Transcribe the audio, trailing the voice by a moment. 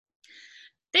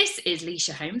is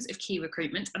Leisha Holmes of Key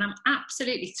Recruitment, and I'm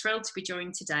absolutely thrilled to be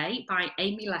joined today by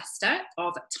Amy Lester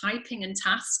of Typing and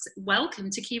Tasks. Welcome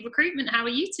to Key Recruitment. How are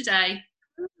you today?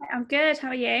 I'm good. How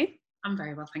are you? I'm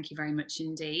very well, thank you very much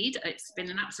indeed. It's been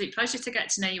an absolute pleasure to get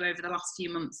to know you over the last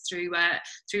few months through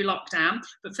lockdown.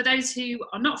 But for those who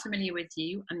are not familiar with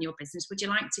you and your business, would you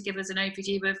like to give us an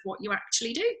overview of what you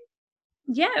actually do?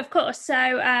 Yeah, of course.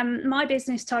 So my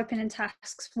business, Typing and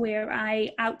Tasks, we're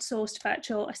a outsourced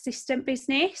virtual assistant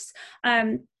business.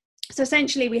 So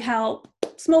essentially we help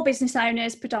small business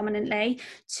owners predominantly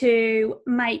to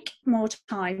make more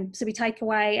time. So we take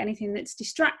away anything that's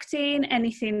distracting,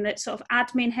 anything that's sort of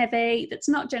admin heavy, that's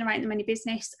not generating them any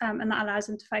business, and that allows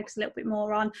them to focus a little bit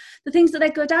more on the things that they're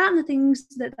good at and the things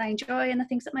that they enjoy and the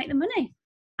things that make them money.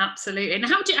 Absolutely. And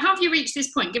how have you reached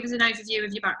this point? Give us an overview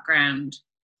of your background.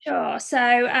 Sure.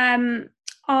 So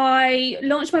I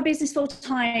launched my business full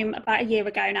time about a year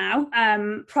ago now.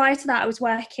 Prior to that, I was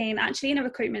working actually in a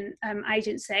recruitment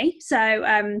agency. So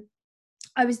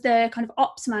I was the kind of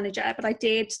ops manager, but I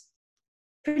did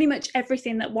pretty much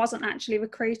everything that wasn't actually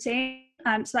recruiting.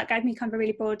 So that gave me kind of a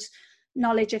really broad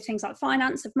knowledge of things like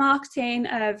finance, of marketing,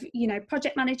 of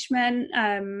project management,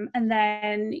 and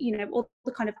then all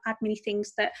the kind of admin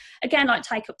things that again like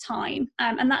take up time,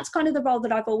 and that's kind of the role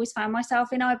that I've always found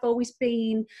myself in. I've always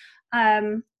been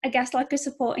I guess like a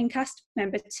supporting cast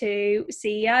member to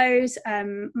CEOs,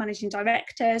 managing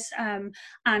directors,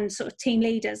 and sort of team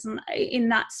leaders in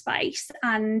that space,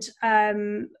 and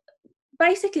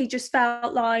basically just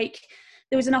felt like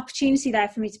there was an opportunity there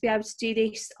for me to be able to do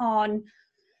this on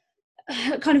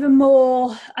kind of a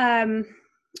more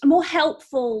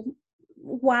helpful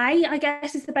way, I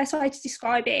guess is the best way to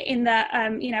describe it, in that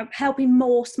helping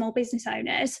more small business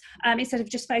owners, instead of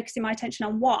just focusing my attention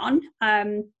on one,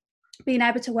 being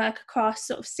able to work across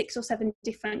sort of 6 or 7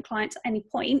 different clients at any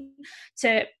point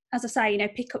to, as I say,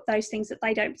 pick up those things that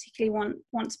they don't particularly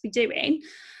want to be doing.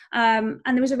 And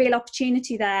there was a real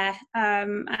opportunity there,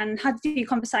 and had a few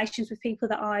conversations with people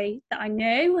that I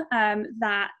knew,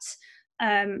 that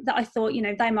I thought,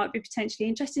 they might be potentially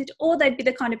interested, or they'd be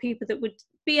the kind of people that would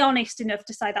be honest enough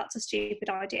to say that's a stupid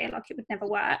idea, like it would never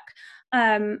work,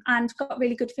 and got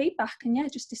really good feedback, and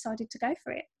just decided to go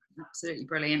for it. Absolutely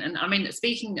brilliant. And I mean,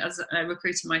 speaking as a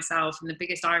recruiter myself, and the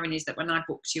biggest irony is that when I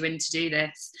booked you in to do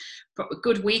this a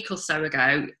good week or so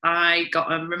ago, I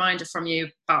got a reminder from you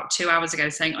about 2 hours ago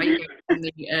saying, are you going to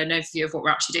give me an overview of what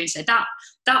we're actually doing today?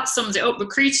 That sums it up.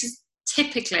 Recruiters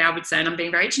typically, I would say, and I'm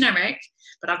being very generic,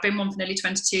 but I've been one for nearly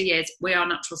 22 years, we are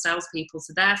natural salespeople.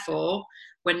 So therefore,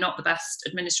 we're not the best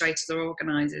administrators or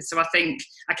organisers. So I think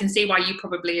I can see why you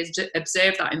probably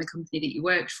observed that in the company that you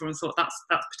worked for and thought that's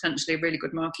potentially a really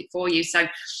good market for you. So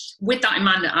with that in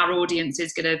mind, that our audience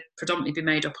is going to predominantly be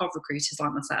made up of recruiters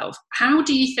like myself, how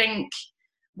do you think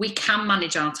we can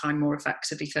manage our time more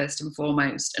effectively, first and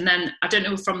foremost? And then I don't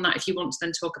know from that if you want to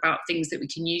then talk about things that we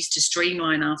can use to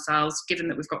streamline ourselves, given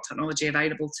that we've got technology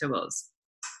available to us.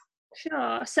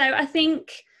 Sure. So I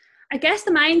guess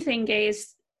the main thing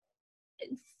is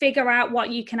figure out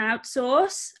what you can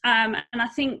outsource, and I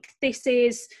think this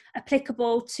is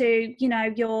applicable to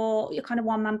your kind of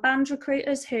one-man band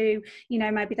recruiters who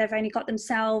maybe they've only got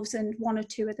themselves and 1 or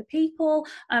 2 other people,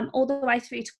 all the way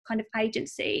through to kind of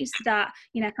agencies that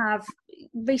have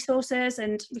resources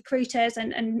and recruiters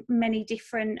and many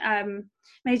different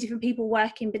people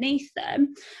working beneath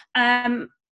them.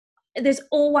 There's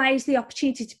always the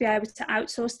opportunity to be able to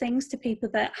outsource things to people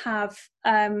that have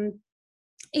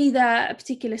either a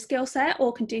particular skill set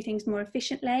or can do things more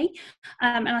efficiently.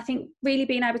 And I think really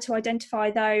being able to identify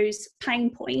those pain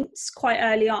points quite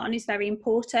early on is very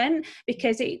important,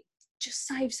 because it just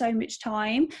saves so much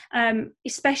time,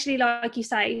 especially like you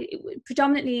say,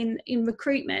 predominantly in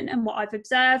recruitment. And what I've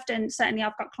observed, and certainly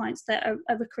I've got clients that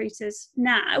are recruiters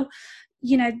now,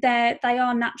 they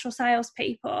are natural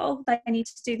salespeople. They need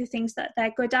to do the things that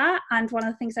they're good at, and one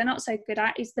of the things they're not so good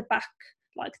at is the back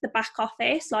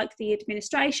office, like the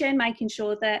administration, making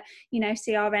sure that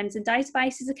CRMs and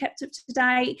databases are kept up to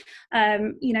date,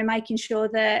 making sure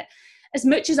that, as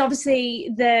much as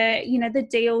obviously the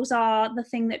deals are the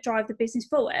thing that drive the business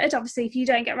forward, obviously if you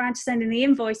don't get around to sending the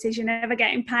invoices, you're never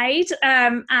getting paid,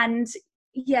 and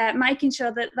making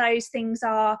sure that those things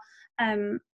are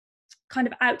kind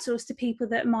of outsourced to people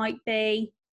that might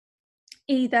be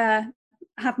either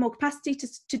have more capacity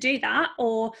to do that,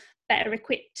 or better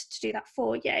equipped to do that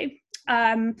for you.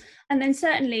 And then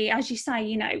certainly, as you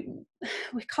say,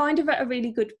 we're kind of at a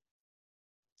really good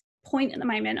point at the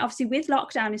moment. Obviously with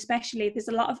lockdown especially, there's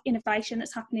a lot of innovation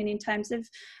that's happening in terms of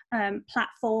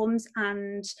platforms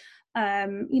and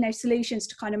solutions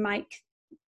to kind of make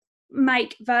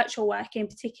make virtual working,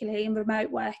 particularly in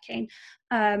remote working,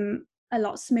 a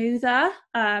lot smoother.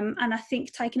 And I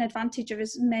think taking advantage of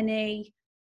as many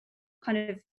kind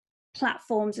of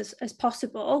platforms as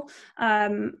possible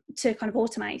to kind of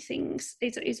automate things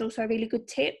is also a really good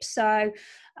tip. So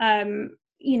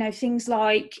you know, things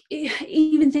like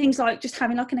just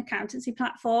having like an accountancy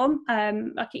platform,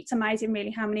 like it's amazing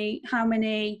really how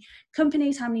many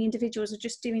companies, how many individuals are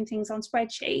just doing things on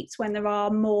spreadsheets when there are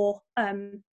more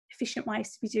efficient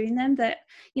ways to be doing them that,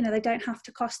 you know, they don't have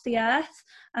to cost the earth.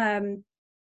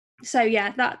 So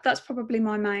yeah, that's probably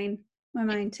my main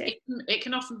tip. It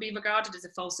can often be regarded as a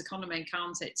false economy,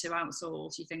 can't it, to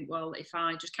outsource? You think, well, if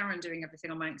I just carry on doing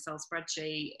everything on my Excel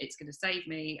spreadsheet, it's going to save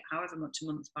me however much a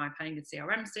month by paying a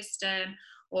CRM system,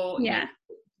 or you know,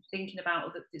 thinking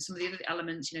about some of the other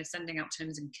elements, you know, sending out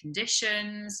terms and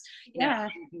conditions, you know,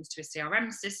 adding things to a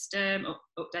CRM system,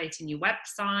 updating your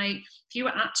website. If you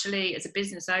were actually, as a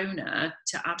business owner,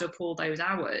 to add up all those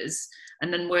hours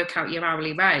and then work out your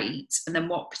hourly rate and then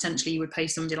what potentially you would pay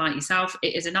somebody like yourself,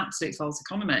 it is an absolute false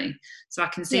economy. So I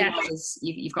can see why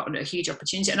you've got a huge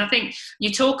opportunity. And I think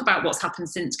you talk about what's happened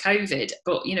since COVID,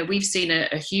 but, you know, we've seen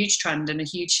a huge trend and a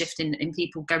huge shift in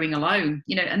people going alone,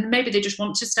 you know, and maybe they just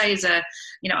want to stay as a,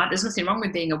 you know, there's nothing wrong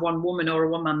with being a one woman or a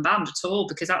one man band at all,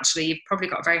 because actually you've probably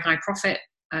got a very high profit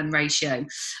ratio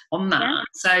on that. Yeah.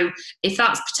 So if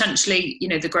that's potentially, you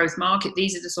know, the growth market,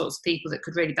 these are the sorts of people that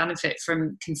could really benefit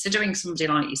from considering somebody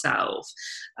like yourself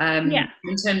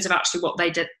in terms of actually what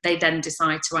they then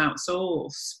decide to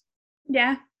outsource.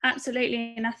 Yeah,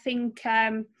 absolutely. And I think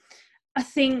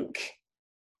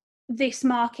this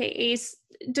market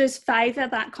does favour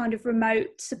that kind of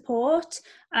remote support,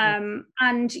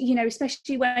 and you know,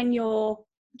 especially when you're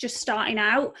just starting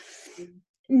out,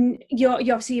 your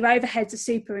obviously your overheads are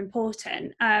super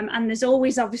important, and there's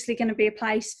always obviously going to be a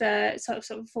place for sort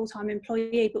of full-time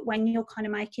employee, but when you're kind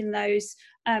of making those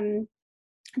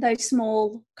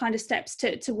small kind of steps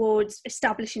towards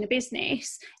establishing a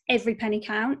business, every penny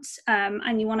counts,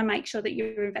 and you want to make sure that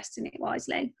you're investing it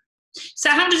wisely. So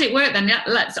how does it work then?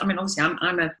 I mean, obviously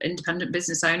I'm an independent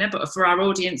business owner, but for our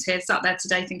audience here sat there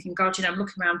today thinking, God, you know, I'm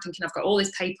looking around thinking I've got all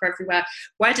this paper everywhere.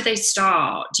 Where do they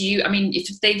start? I mean,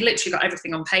 if they've literally got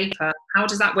everything on paper, how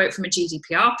does that work from a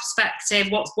GDPR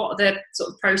perspective? What are the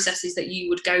sort of processes that you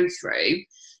would go through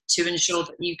to ensure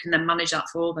that you can then manage that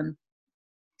for them?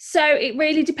 So it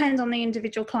really depends on the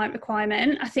individual client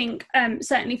requirement. I think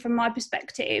certainly from my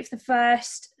perspective, the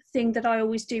first thing that I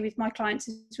always do with my clients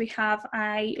is we have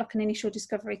an initial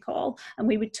discovery call, and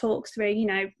we would talk through, you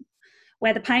know,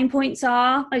 where the pain points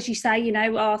are, as you say, you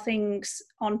know, are things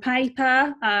on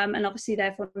paper, and obviously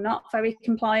therefore not very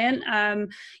compliant,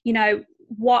 you know,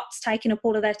 what's taking up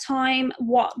all of their time,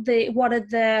 what are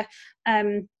the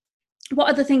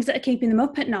things that are keeping them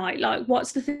up at night, like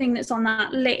what's the thing that's on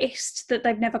that list that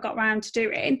they've never got around to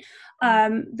doing,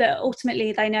 that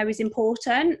ultimately they know is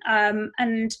important,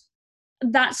 and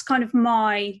that's kind of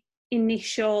my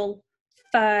initial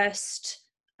first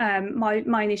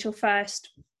my initial first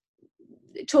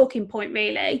talking point,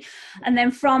 really. And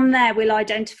then from there we'll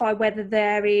identify whether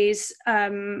there is a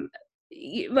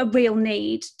real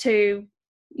need to,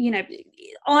 you know,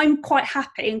 I'm quite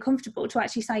happy and comfortable to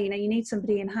actually say, you know, you need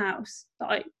somebody in-house.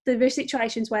 Like, there are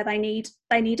situations where they need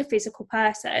a physical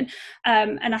person,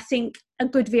 and I think a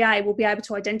good VA will be able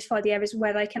to identify the areas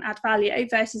where they can add value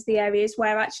versus the areas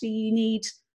where actually you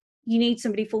need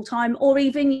somebody full-time, or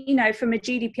even, you know, from a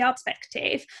GDPR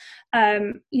perspective,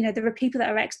 you know, there are people that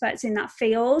are experts in that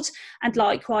field, and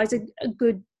likewise a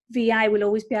good VA will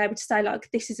always be able to say, like,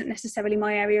 this isn't necessarily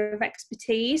my area of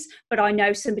expertise, but I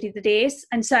know somebody that is.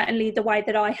 And certainly the way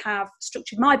that I have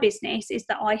structured my business is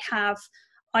that I have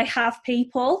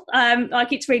people,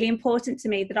 like, it's really important to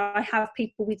me that I have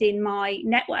people within my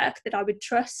network that I would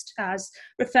trust as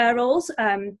referrals,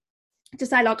 to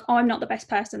say, like, I'm not the best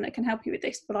person that can help you with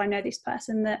this, but I know this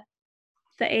person that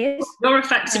is. You're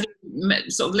effectively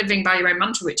sort of living by your own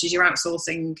mantra, which is you're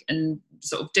outsourcing and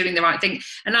sort of doing the right thing.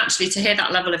 And actually, to hear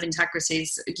that level of integrity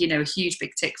is, you know, a huge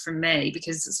big tick from me,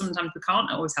 because sometimes we can't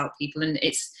always help people, and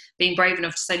it's being brave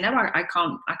enough to say, no, I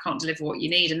can't deliver what you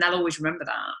need, and they'll always remember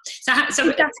that. So it's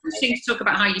interesting to talk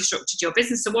about how you've structured your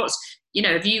business. So what's, you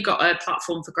know, have you got a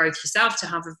platform for growth yourself to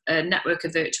have a network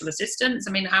of virtual assistants?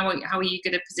 I mean, how are you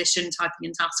going to position typing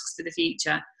in tasks for the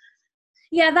future?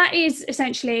 Yeah, that is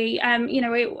essentially, you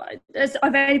know, as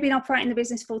I've only been operating the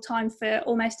business full time for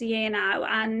almost a year now,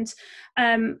 and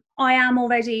I am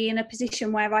already in a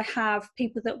position where I have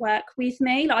people that work with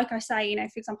me. Like I say, you know,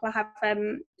 for example, I have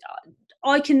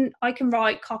I can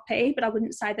write copy, but I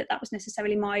wouldn't say that was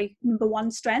necessarily my number one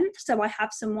strength. So I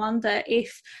have someone that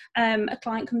if a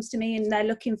client comes to me and they're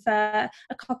looking for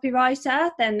a copywriter,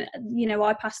 then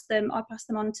I pass them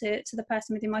on to the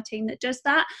person within my team that does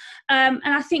that. And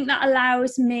I think that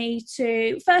allows me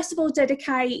to, first of all,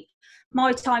 dedicate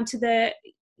my time to the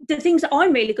things that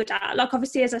I'm really good at. Like,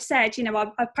 obviously, as I said,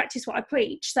 I practice what I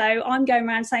preach. So I'm going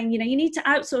around saying, you need to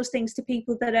outsource things to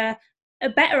people that are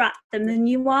better at them than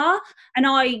you are. And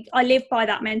I live by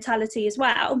that mentality as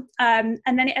well. And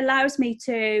then it allows me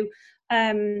to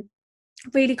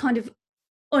really kind of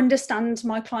understand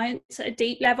my clients at a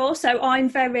deep level. So I'm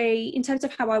very, in terms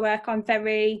of how I work, I'm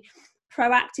very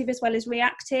proactive as well as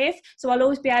reactive. So I'll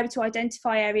always be able to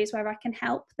identify areas where I can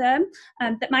help them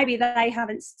that maybe they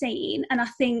haven't seen. And I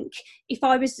think if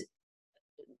I was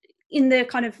in the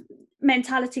kind of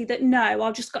mentality that no,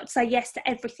 I've just got to say yes to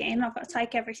everything, I've got to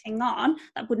take everything on,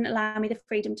 that wouldn't allow me the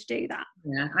freedom to do that.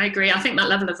 Yeah, I agree. I think that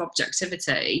level of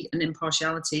objectivity and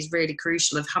impartiality is really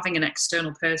crucial, of having an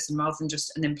external person rather than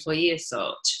just an employee as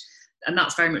such. And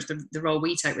that's very much the role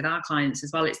we take with our clients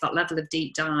as well. It's that level of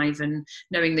deep dive and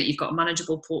knowing that you've got a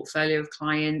manageable portfolio of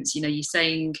clients, you're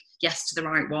saying yes to the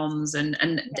right ones, and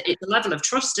it's a level of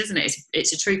trust, isn't it?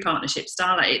 It's a true partnership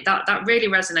style. That really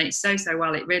resonates so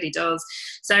well. It really does.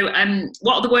 So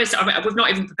what are the worst, we've not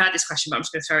even prepared this question, but I'm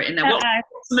just going to throw it in there. What are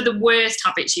some of the worst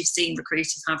habits you've seen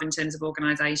recruiters have in terms of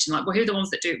organisation? Like, who are the ones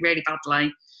that do it really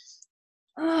badly?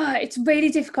 Oh, it's really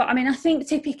difficult. I mean, I think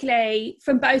typically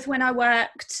from both when I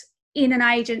worked in an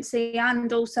agency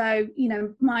and also,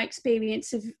 my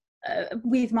experience of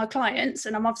with my clients,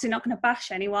 and I'm obviously not going to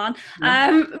bash anyone,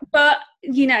 but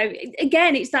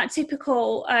again, it's that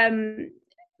typical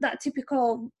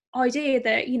idea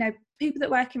that people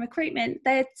that work in recruitment,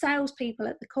 they're salespeople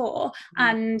at the core,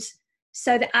 and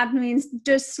so the admin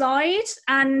does slide,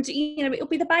 and it'll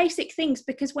be the basic things,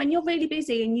 because when you're really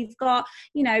busy and you've got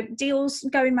deals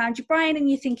going around your brain and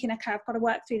you're thinking, okay, I've got to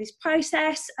work through this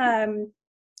process,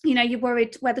 you're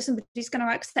worried whether somebody's going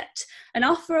to accept an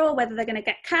offer or whether they're going to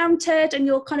get countered, and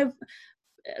you're kind of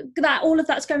that all of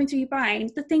that's going through your brain.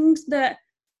 The things that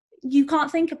you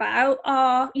can't think about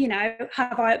are,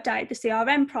 have I updated the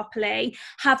CRM properly?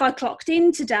 Have I clocked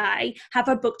in today? Have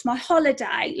I booked my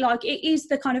holiday? Like, it is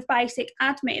the kind of basic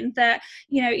admin that,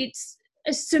 it's,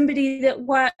 as somebody that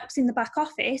works in the back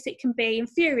office, it can be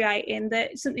infuriating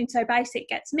that something so basic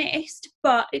gets missed,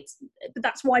 but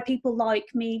that's why people like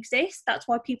me exist. That's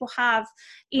why people have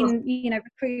in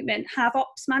recruitment have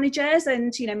ops managers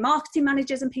and marketing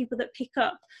managers and people that pick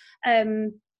up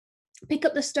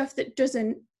the stuff that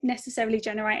doesn't necessarily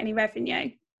generate any revenue.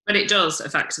 But it does,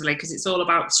 effectively, because it's all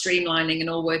about streamlining and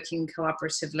all working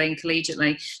collaboratively and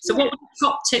collegiately. So what would the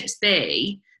top tips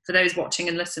be for those watching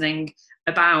and listening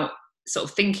about sort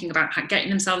of thinking about getting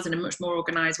themselves in a much more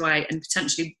organised way and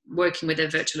potentially working with a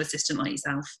virtual assistant like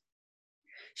yourself?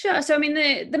 Sure. So I mean,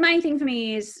 the main thing for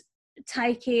me is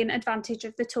taking advantage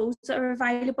of the tools that are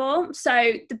available.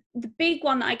 So the big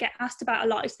one that I get asked about a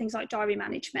lot is things like diary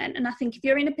management, and I think if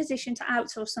you're in a position to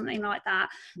outsource something like that,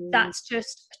 that's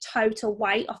just a total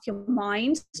weight off your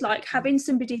mind. Like, having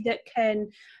somebody that can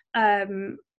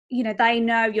they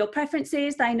know your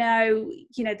preferences, they know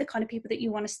the kind of people that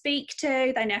you want to speak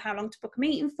to, they know how long to book a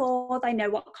meeting for, they know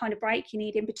what kind of break you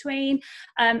need in between.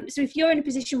 So if you're in a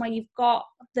position where you've got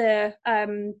the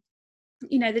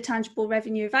the tangible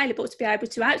revenue available to be able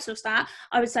to outsource that,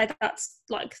 I would say that's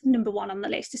like number one on the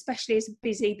list, especially as a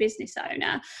busy business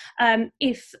owner.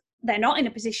 If they're not in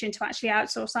a position to actually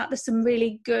outsource that, there's some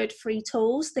really good free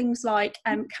tools, things like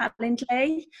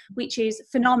Calendly, which is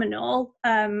phenomenal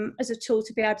as a tool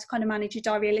to be able to kind of manage your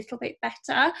diary a little bit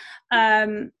better.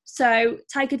 So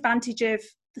take advantage of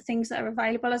the things that are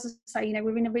available. As I say,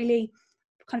 we're in a really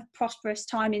kind of prosperous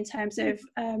time in terms of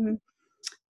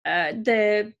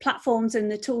the platforms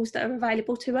and the tools that are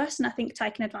available to us, and I think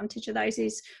taking advantage of those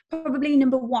is probably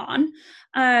number one.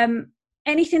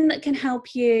 Anything that can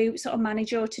help you sort of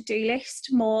manage your to-do list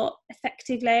more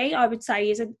effectively, I would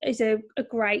say is a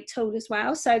great tool as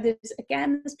well. So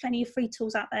there's plenty of free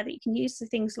tools out there that you can use, so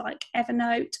things like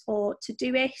Evernote or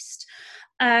Todoist,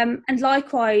 and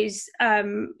likewise,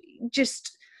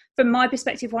 just from my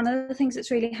perspective, one of the things that's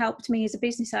really helped me as a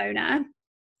business owner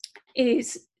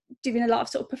is doing a lot of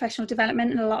sort of professional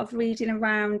development and a lot of reading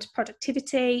around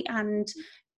productivity and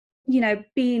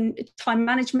being time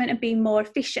management and being more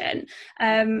efficient.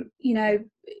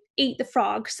 Eat the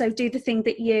frog, so do the thing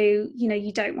that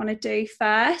you don't want to do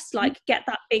first, like get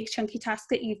that big chunky task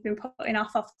that you've been putting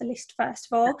off the list first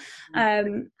of all,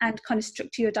 and kind of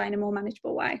structure your day in a more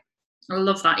manageable way. I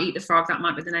love that. Eat the frog. That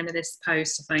might be the name of this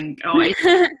post, I think.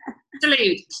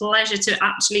 absolute pleasure to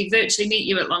actually virtually meet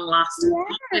you at long last.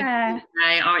 Yeah.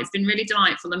 Oh, it's been really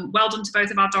delightful, and well done to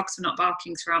both of our dogs for not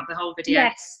barking throughout the whole video.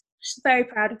 Yes, very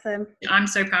proud of them. I'm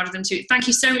so proud of them too. Thank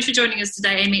you so much for joining us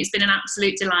today, Amy. It's been an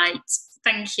absolute delight.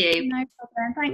 Thank you. No problem. Thanks.